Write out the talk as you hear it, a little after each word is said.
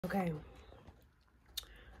Okay,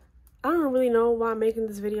 I don't really know why I'm making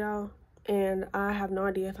this video, and I have no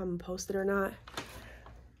idea if I'm gonna post it or not,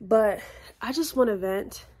 but I just want to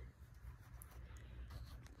vent.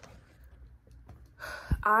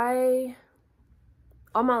 All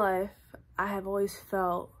my life, I have always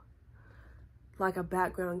felt like a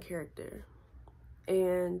background character,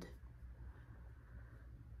 and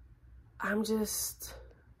I'm just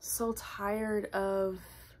so tired of,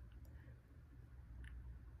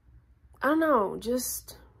 I don't know,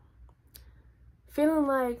 just feeling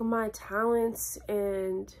like my talents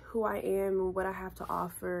and who I am and what I have to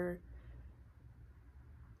offer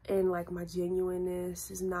and like my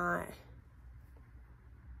genuineness is not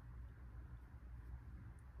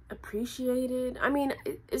appreciated. I mean,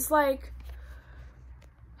 it's like,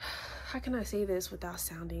 how can I say this without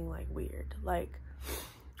sounding like weird? Like,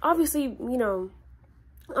 obviously, you know,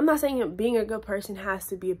 I'm not saying being a good person has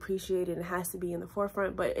to be appreciated and has to be in the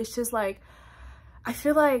forefront, but it's just like, I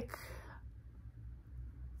feel like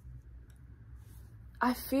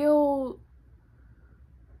I feel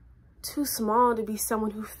too small to be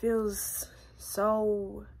someone who feels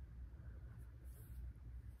so,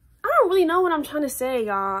 I don't really know what I'm trying to say,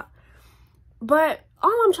 y'all, but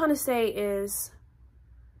all I'm trying to say is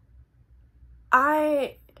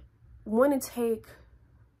I want to take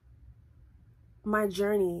my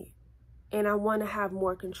journey and I want to have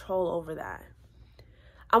more control over that.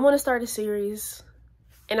 I want to start a series,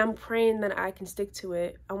 and I'm praying that I can stick to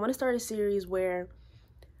it. I want to start a series where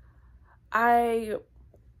I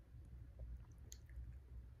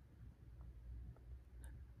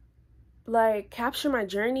like capture my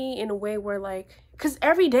journey in a way where, like, because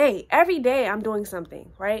every day I'm doing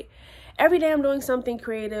something, right? Every day I'm doing something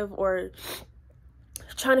creative or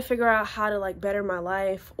trying to figure out how to like better my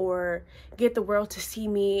life or get the world to see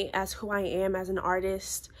me as who I am as an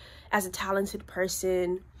artist, as a talented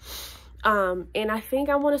person. And I think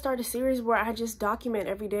I want to start a series where I just document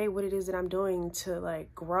every day what it is that I'm doing to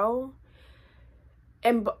like grow.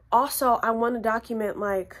 And also I want to document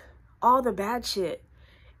like all the bad shit.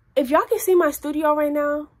 If y'all can see my studio right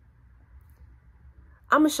now,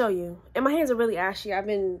 I'm gonna show you. And my hands are really ashy. I've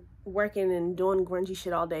been working and doing grungy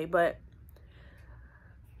shit all day, but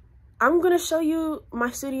I'm gonna show you my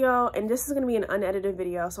studio, and this is gonna be an unedited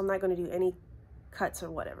video, so I'm not gonna do any cuts or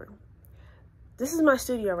whatever. This is my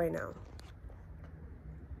studio right now.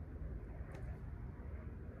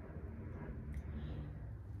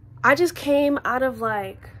 I just came out of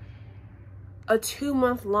like a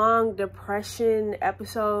 2-month-long depression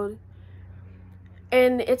episode,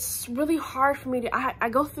 and it's really hard for me to, I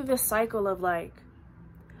go through this cycle of like,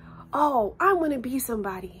 oh, I want to be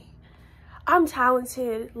somebody. I'm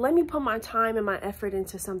talented. Let me put my time and my effort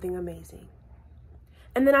into something amazing.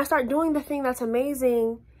 And then I start doing the thing that's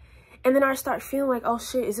amazing, and then I start feeling like, oh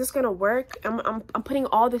shit, is this gonna work? I'm putting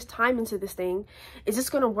all this time into this thing. Is this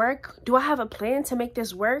gonna work? Do I have a plan to make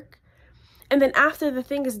this work? And then after the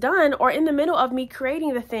thing is done, or in the middle of me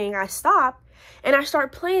creating the thing, I stop and I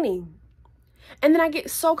start planning. And then I get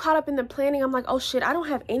so caught up in the planning, I'm like, oh shit, I don't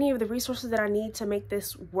have any of the resources that I need to make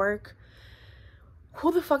this work. Who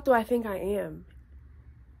the fuck do I think I am?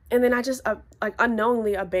 And then I just like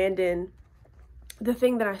unknowingly abandon the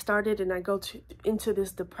thing that I started, and I go into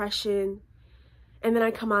this depression, and then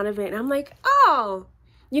I come out of it and I'm like, oh,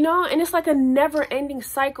 you know, and it's like a never ending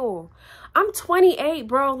cycle. I'm 28,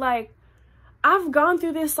 bro. Like, I've gone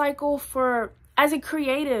through this cycle for, as a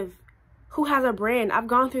creative who has a brand, I've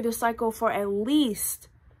gone through this cycle for at least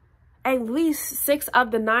 6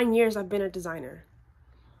 of the 9 years I've been a designer.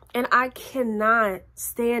 And I cannot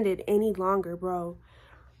stand it any longer, bro.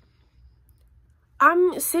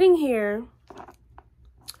 I'm sitting here.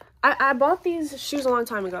 I bought these shoes a long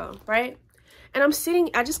time ago, right? And I'm sitting,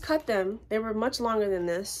 I just cut them. They were much longer than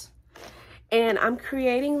this. And I'm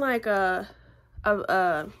creating like a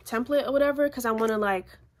template or whatever, because I want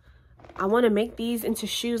to make these into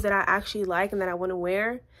shoes that I actually like and that I want to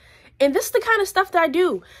wear. And this is the kind of stuff that I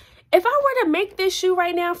do. If I were to make this shoe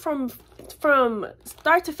right now from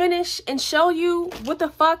start to finish and show you what the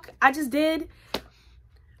fuck I just did,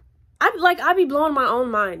 I'd be blowing my own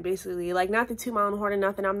mind, basically. Like, not to toot my own horn or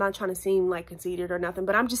nothing. I'm not trying to seem like conceited or nothing,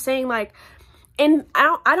 but I'm just saying, like, and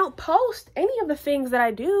I don't post any of the things that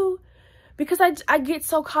I do because I get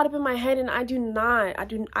so caught up in my head, and I do not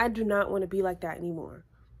want to be like that anymore.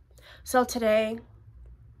 So today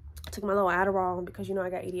I took my little Adderall because, you know, I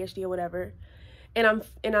got ADHD or whatever, and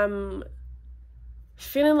I'm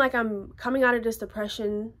feeling like I'm coming out of this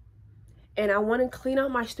depression, and I want to clean out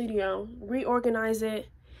my studio, reorganize it,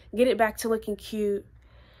 get it back to looking cute.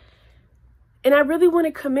 And I really want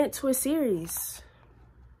to commit to a series.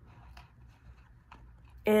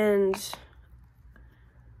 And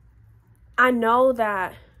I know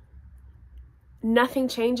that nothing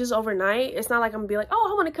changes overnight. It's not like I'm gonna be like, oh,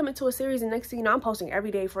 I want to commit to a series and next thing you know, I'm posting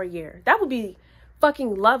every day for a year. That would be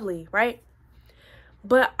fucking lovely, right?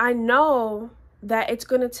 But I know that it's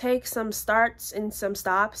gonna take some starts and some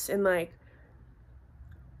stops and like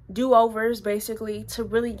do-overs basically to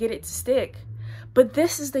really get it to stick. But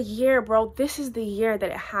this is the year, bro. This is the year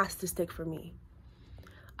that it has to stick for me.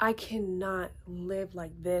 I cannot live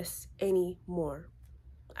like this anymore.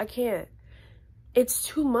 I can't. It's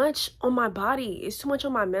too much on my body. It's too much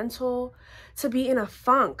on my mental to be in a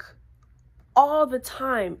funk all the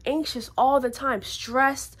time, anxious all the time,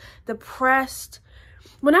 stressed, depressed.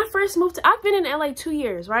 When I first moved to, I've been in LA 2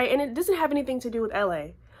 years, right? And it doesn't have anything to do with LA.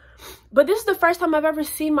 But this is the first time I've ever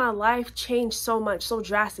seen my life change so much, so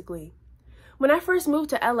drastically. When I first moved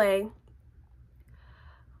to LA,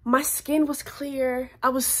 my skin was clear. I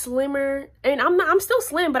was slimmer. And I'm still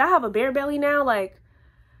slim, but I have a bare belly now. Like,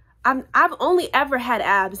 I've only ever had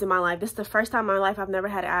abs in my life. This is the first time in my life I've never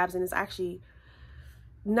had abs. And it's actually,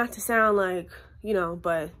 not to sound like, you know,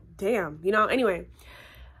 but damn, you know. Anyway,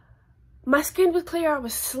 my skin was clear. I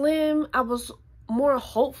was slim. I was more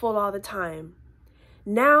hopeful all the time.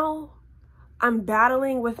 Now, I'm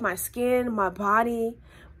battling with my skin, my body,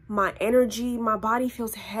 my energy. My body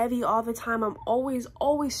feels heavy all the time. I'm always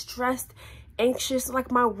stressed, anxious.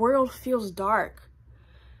 Like my world feels dark.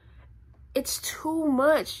 It's too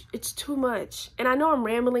much. It's too much. And I know I'm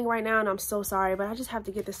rambling right now and I'm so sorry, but I just have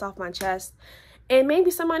to get this off my chest. And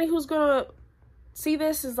maybe somebody who's gonna see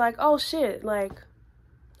this is like, oh shit, like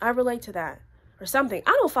I relate to that or something.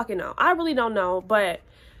 I don't fucking know. I really don't know. But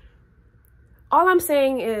all I'm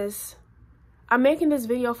saying is I'm making this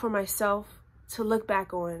video for myself to look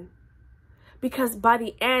back on, because by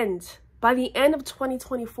the end of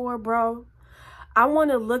 2024, bro, I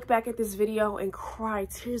want to look back at this video and cry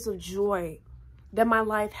tears of joy that my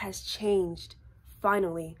life has changed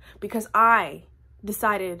finally, because I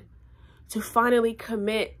decided to finally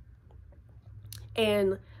commit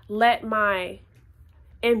and let my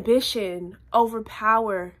ambition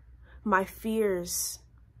overpower my fears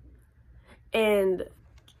and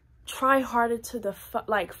try harder to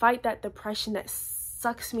fight that depression that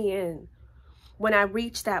sucks me in when I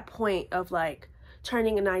reach that point of like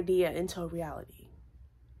turning an idea into a reality.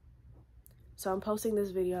 So I'm posting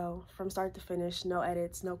this video from start to finish, no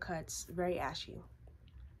edits, no cuts, very ashy.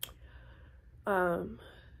 And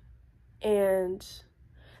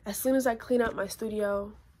as soon as I clean up my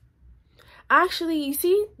studio, actually, you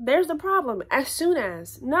see, there's the problem. As soon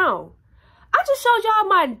as, no. I just showed y'all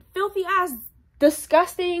my filthy ass,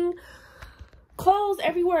 disgusting clothes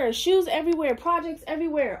everywhere, shoes everywhere, projects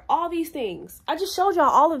everywhere, all these things. I just showed y'all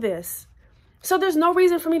all of this. So there's no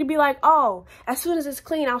reason for me to be like, oh, as soon as it's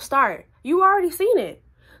clean, I'll start. You already seen it.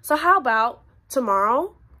 So how about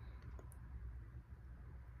tomorrow,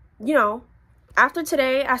 you know, after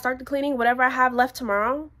today, I start the cleaning, whatever I have left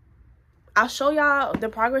tomorrow, I'll show y'all the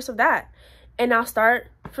progress of that. And I'll start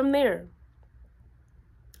from there.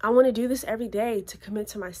 I want to do this every day to commit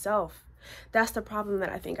to myself. That's the problem that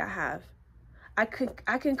I think I have. I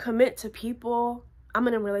can commit to people. I'm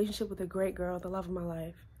in a relationship with a great girl, the love of my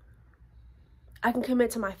life. I can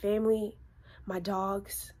commit to my family, my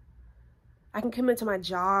dogs. I can commit to my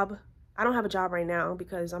job. I don't have a job right now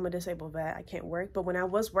because I'm a disabled vet. I can't work. But when I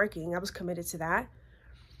was working, I was committed to that.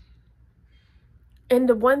 And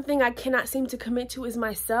the one thing I cannot seem to commit to is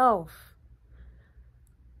myself.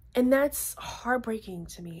 And that's heartbreaking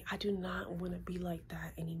to me. I do not want to be like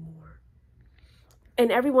that anymore.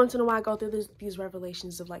 And every once in a while, I go through these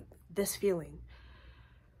revelations of like this feeling.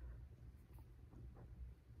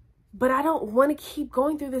 But I don't want to keep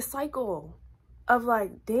going through this cycle of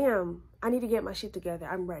like, damn, I need to get my shit together.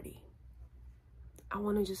 I'm ready. I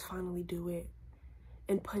want to just finally do it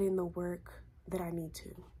and put in the work that I need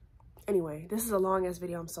to. Anyway, this is a long ass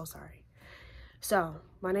video. I'm so sorry. So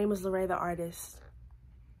my name is Lorraine the Artist.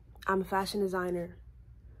 I'm a fashion designer.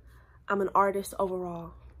 I'm an artist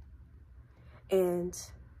overall. And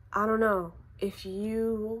I don't know, if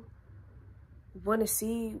you want to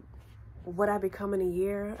see what I become in a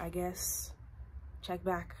year, I guess check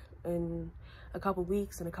back in a couple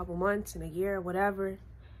weeks, in a couple months, in a year, whatever.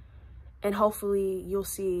 And hopefully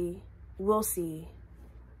we'll see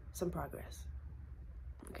some progress.